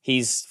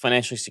he's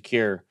financially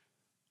secure.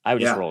 I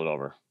would just roll it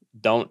over.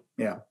 Don't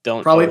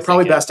probably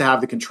overthink it. best to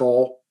have the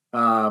control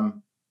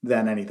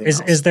than anything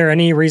else. Is there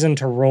any reason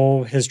to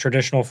roll his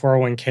traditional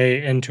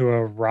 401k into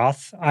a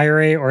Roth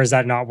IRA, or is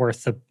that not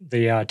worth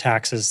the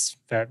taxes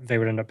that they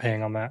would end up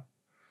paying on that?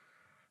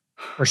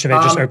 Or should they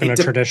just open a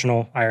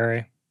traditional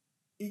IRA?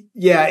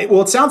 Yeah,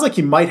 it sounds like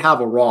he might have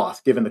a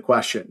Roth, given the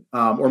question,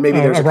 or maybe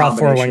there's a Roth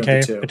combination 401k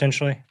of the two.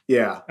 potentially.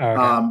 Yeah,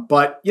 okay.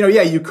 But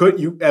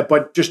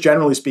but just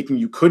generally speaking,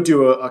 you could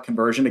do a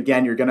conversion.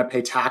 Again, you're going to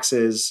pay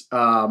taxes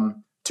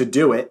to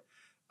do it.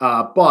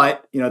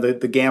 But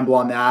the gamble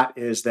on that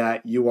is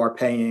that you are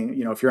paying.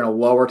 If you're in a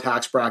lower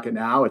tax bracket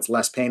now, it's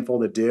less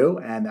painful to do,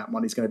 and that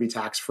money's going to be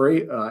tax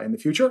free in the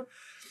future.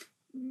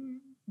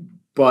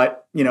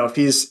 But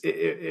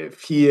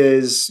if he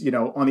is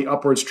on the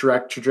upwards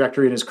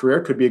trajectory in his career,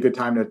 it could be a good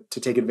time to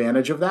take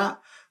advantage of that.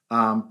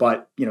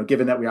 But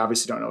given that we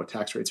obviously don't know what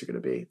tax rates are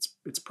going to be,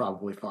 it's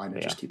probably fine to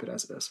just keep it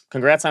as it is.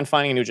 Congrats on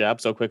finding a new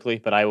job so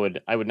quickly, but I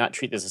would not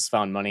treat this as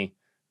found money.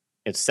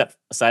 It's set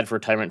aside for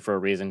retirement for a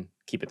reason.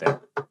 Keep it there.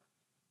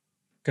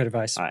 Good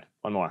advice. All right,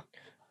 one more.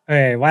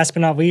 Okay, last but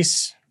not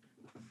least,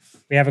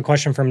 we have a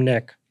question from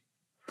Nick.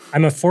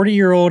 I'm a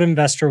 40-year-old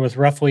investor with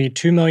roughly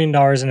 $2 million in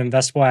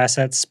investable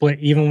assets split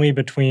evenly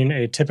between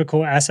a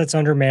typical assets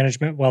under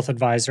management wealth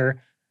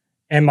advisor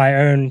and my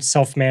own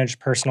self-managed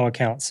personal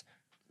accounts.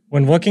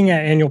 When looking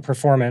at annual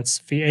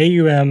performance, the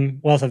AUM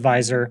wealth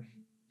advisor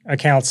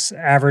accounts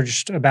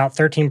averaged about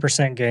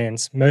 13%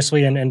 gains,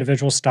 mostly in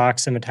individual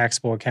stocks in a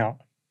taxable account.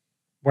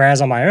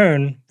 Whereas on my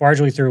own,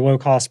 largely through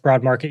low-cost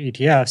broad market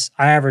ETFs,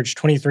 I averaged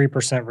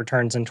 23%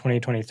 returns in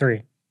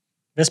 2023.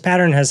 This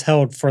pattern has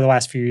held for the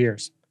last few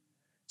years.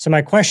 So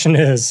my question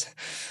is,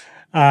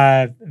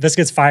 this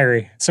gets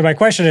fiery. So my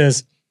question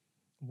is,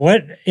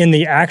 what in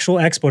the actual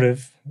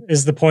expletive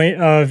is the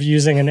point of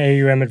using an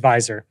AUM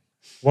advisor?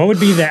 What would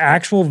be the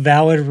actual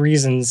valid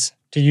reasons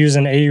to use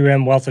an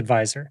AUM wealth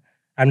advisor?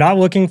 I'm not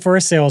looking for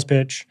a sales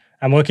pitch.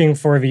 I'm looking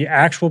for the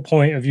actual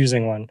point of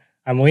using one.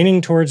 I'm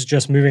leaning towards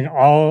just moving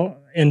all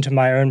into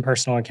my own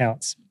personal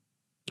accounts.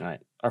 All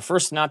right. Our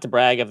first not to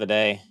brag of the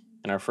day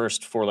and our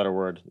first 4-letter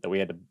word that we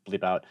had to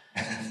bleep out.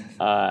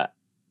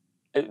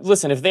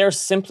 Listen, if they're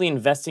simply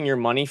investing your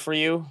money for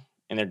you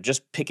and they're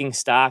just picking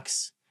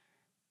stocks,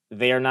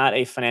 they are not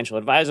a financial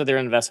advisor. They're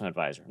an investment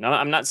advisor. Now,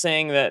 I'm not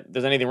saying that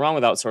there's anything wrong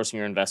with outsourcing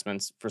your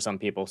investments for some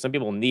people. Some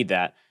people need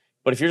that.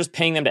 But if you're just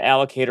paying them to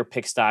allocate or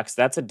pick stocks,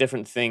 that's a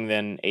different thing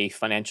than a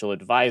financial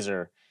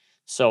advisor.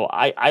 So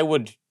I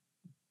would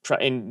try,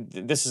 and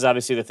this is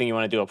obviously the thing you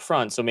want to do up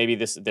front. So maybe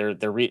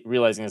they're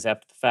realizing this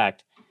after the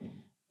fact.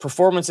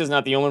 Performance is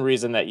not the only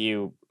reason that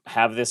you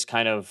have this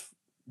kind of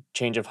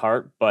change of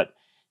heart, but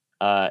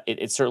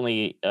it's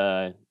certainly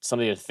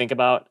something to think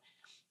about.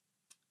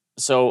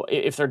 So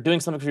if they're doing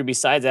something for you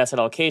besides asset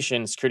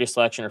allocation, security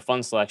selection, or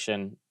fund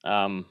selection,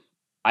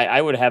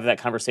 I would have that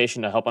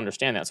conversation to help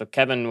understand that. So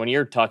Kevin, when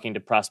you're talking to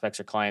prospects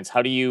or clients,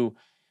 how do you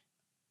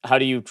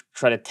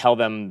try to tell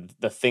them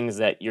the things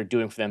that you're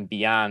doing for them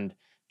beyond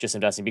just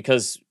investing?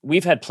 Because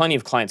we've had plenty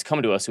of clients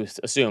come to us who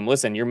assume,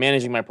 listen, you're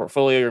managing my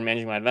portfolio, you're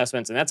managing my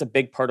investments, and that's a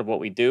big part of what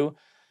we do.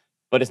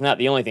 But it's not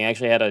the only thing. I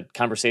actually had a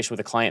conversation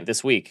with a client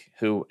this week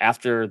who,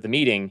 after the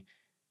meeting,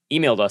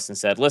 emailed us and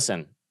said,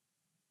 listen,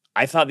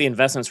 I thought the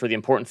investments were the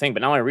important thing,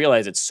 but now I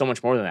realize it's so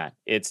much more than that.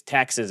 It's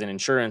taxes and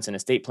insurance and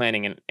estate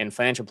planning and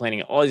financial planning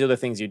and all these other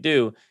things you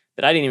do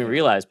that I didn't even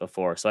realize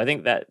before. So I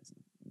think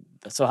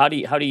so how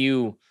do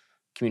you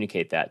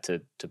communicate that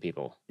to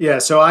people? Yeah.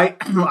 So I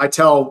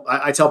tell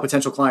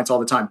potential clients all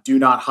the time, do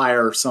not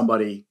hire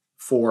somebody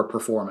for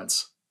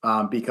performance,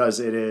 because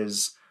it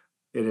is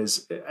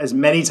as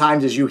many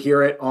times as you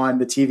hear it on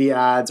the TV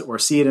ads or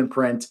see it in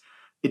print,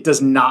 it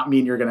does not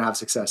mean you're going to have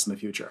success in the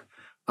future.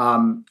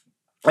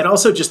 I'd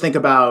also just think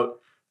about,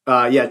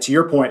 to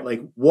your point,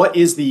 like what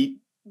does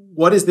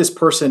this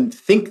person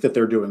think that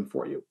they're doing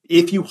for you?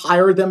 If you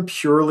hire them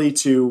purely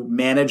to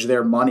manage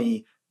their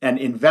money and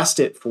invest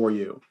it for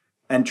you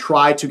and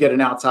try to get an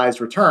outsized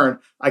return,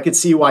 I could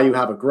see why you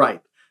have a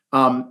gripe.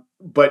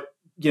 But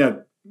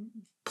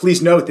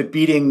please note that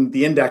beating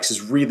the index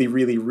is really,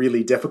 really,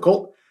 really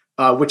difficult,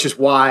 which is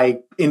why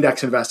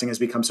index investing has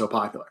become so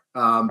popular.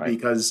 Right.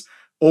 Because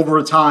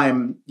over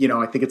time,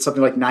 I think it's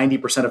something like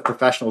 90% of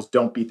professionals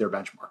don't beat their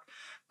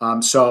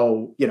benchmark.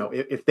 So,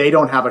 if they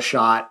don't have a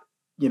shot,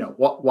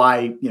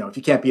 why, if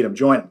you can't beat them,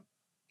 join them.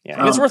 Yeah,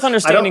 and it's worth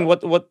understanding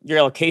what your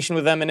allocation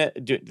with them in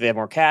it. Do they have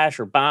more cash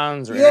or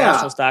bonds or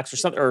international stocks or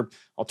something or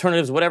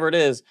alternatives, whatever it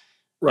is?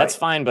 Right. That's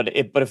fine. But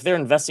if they're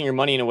investing your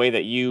money in a way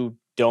that you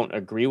don't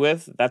agree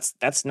with,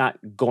 that's not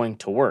going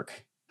to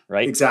work,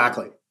 right?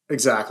 Exactly.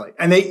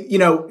 And they,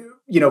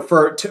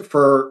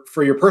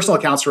 for your personal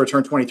accounts to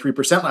return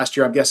 23% last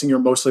year, I'm guessing you're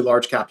mostly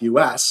large cap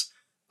US.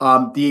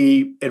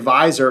 The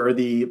advisor or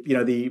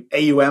the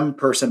AUM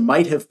person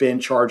might have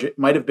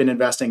been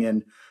investing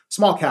in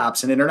small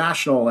caps and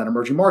international and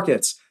emerging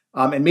markets.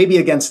 And maybe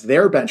against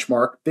their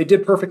benchmark, they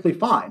did perfectly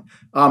fine.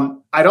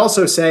 I'd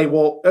also say,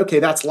 well, okay,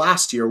 that's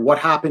last year. What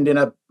happened in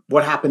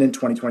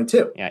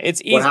 2022? Yeah,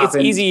 it's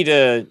easy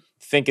to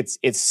think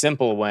it's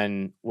simple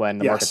when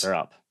the markets are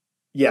up.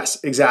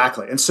 Yes,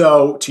 exactly. And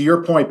so to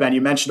your point, Ben,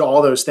 you mentioned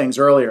all those things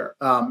earlier.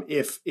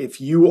 If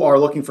you are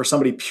looking for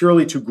somebody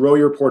purely to grow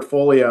your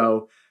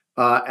portfolio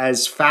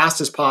as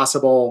fast as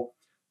possible,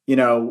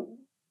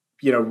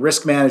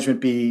 risk management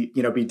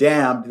be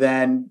damned,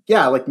 then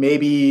yeah, like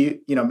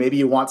maybe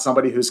you want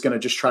somebody who's going to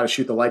just try to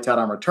shoot the lights out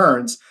on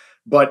returns.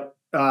 But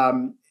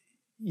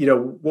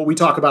what we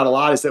talk about a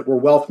lot is that we're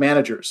wealth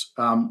managers.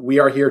 We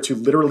are here to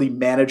literally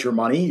manage your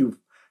money.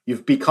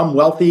 You've become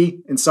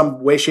wealthy in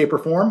some way, shape, or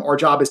form. Our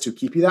job is to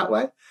keep you that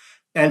way.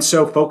 And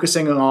so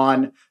focusing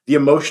on the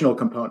emotional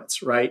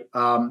components, right?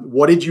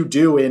 What did you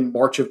do in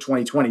March of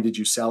 2020? Did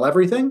you sell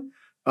everything?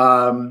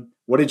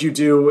 What did you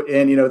do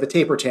in, the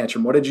taper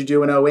tantrum? What did you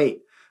do in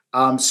 2008?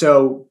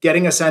 So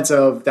getting a sense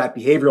of that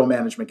behavioral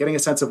management, getting a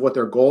sense of what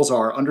their goals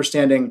are,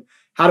 understanding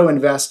how to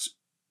invest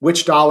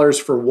which dollars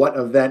for what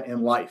event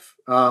in life.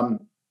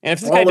 And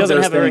if this guy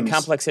doesn't have a very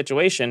complex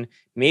situation,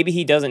 maybe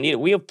he doesn't need it.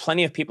 We have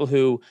plenty of people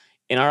who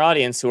in our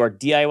audience who are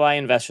DIY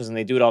investors and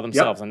they do it all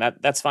themselves. Yep. And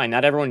that's fine.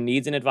 Not everyone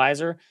needs an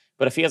advisor,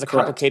 but if he has a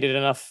complicated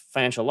enough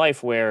financial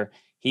life where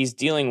he's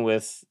dealing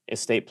with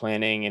estate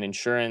planning and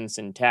insurance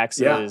and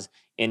taxes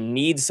and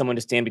needs someone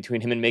to stand between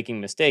him and making a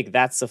mistake,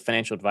 that's the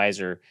financial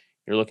advisor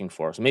you're looking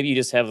for. So maybe you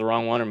just have the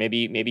wrong one, or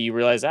maybe you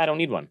realize I don't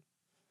need one.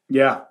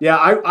 Yeah.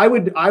 I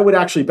would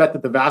actually bet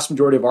that the vast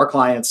majority of our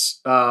clients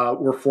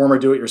were former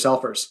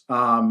do-it-yourselfers,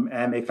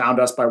 and they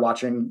found us by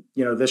watching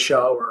this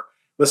show or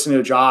listening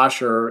to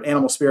Josh or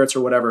Animal Spirits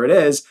or whatever it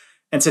is,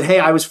 and said, hey,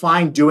 I was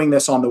fine doing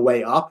this on the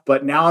way up,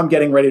 but now I'm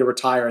getting ready to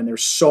retire, and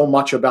there's so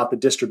much about the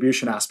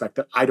distribution aspect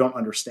that I don't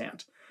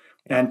understand,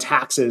 and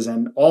taxes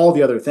and all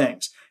the other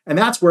things. And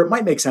that's where it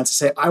might make sense to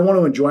say, I want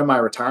to enjoy my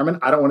retirement.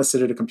 I don't want to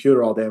sit at a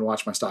computer all day and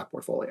watch my stock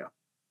portfolio.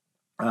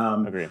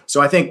 Agree.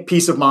 So I think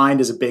peace of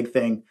mind is a big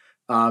thing.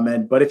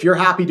 But if you're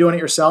happy doing it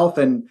yourself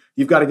and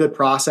you've got a good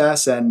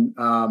process and,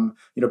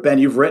 Ben,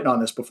 you've written on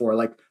this before,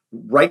 like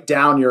write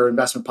down your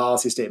investment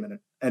policy statement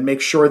and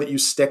make sure that you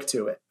stick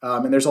to it.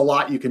 And there's a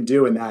lot you can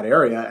do in that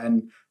area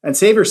and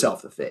save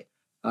yourself the fee.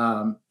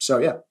 So,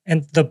 yeah.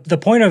 And the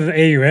point of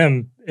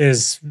AUM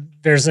is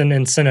there's an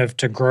incentive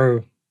to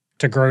grow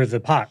the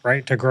pot,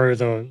 right? To grow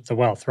the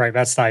wealth, right?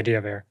 That's the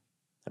idea there.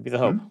 That'd be the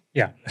hope.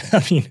 Yeah.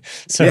 I mean,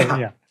 so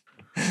yeah.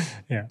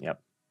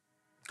 Yep.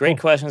 Great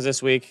questions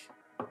this week.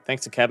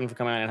 Thanks to Kevin for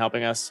coming on and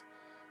helping us.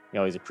 We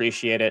always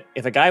appreciate it.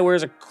 If a guy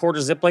wears a quarter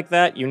zip like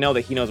that, you know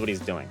that he knows what he's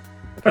doing.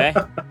 Okay?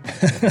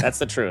 That's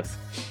the truth.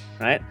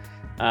 Right?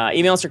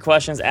 Email us your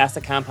questions,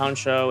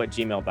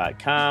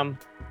 askthecompoundshow@gmail.com.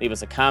 Leave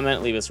us a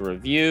comment, leave us a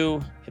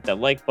review, hit that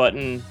like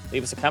button,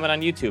 leave us a comment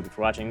on YouTube if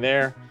you're watching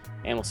there,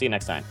 and we'll see you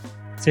next time.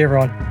 See you,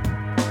 everyone.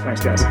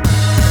 Thanks, guys.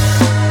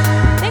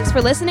 Thanks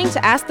for listening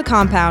to Ask the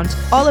Compound.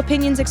 All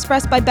opinions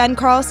expressed by Ben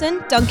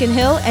Carlson, Duncan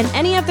Hill, and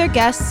any of their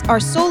guests are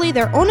solely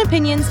their own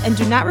opinions and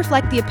do not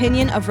reflect the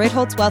opinion of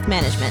Ritholtz Wealth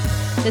Management.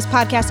 This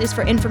podcast is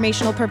for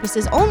informational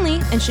purposes only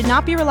and should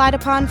not be relied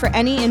upon for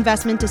any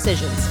investment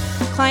decisions.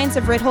 Clients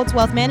of Ritholtz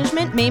Wealth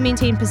Management may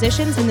maintain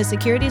positions in the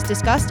securities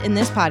discussed in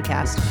this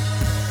podcast.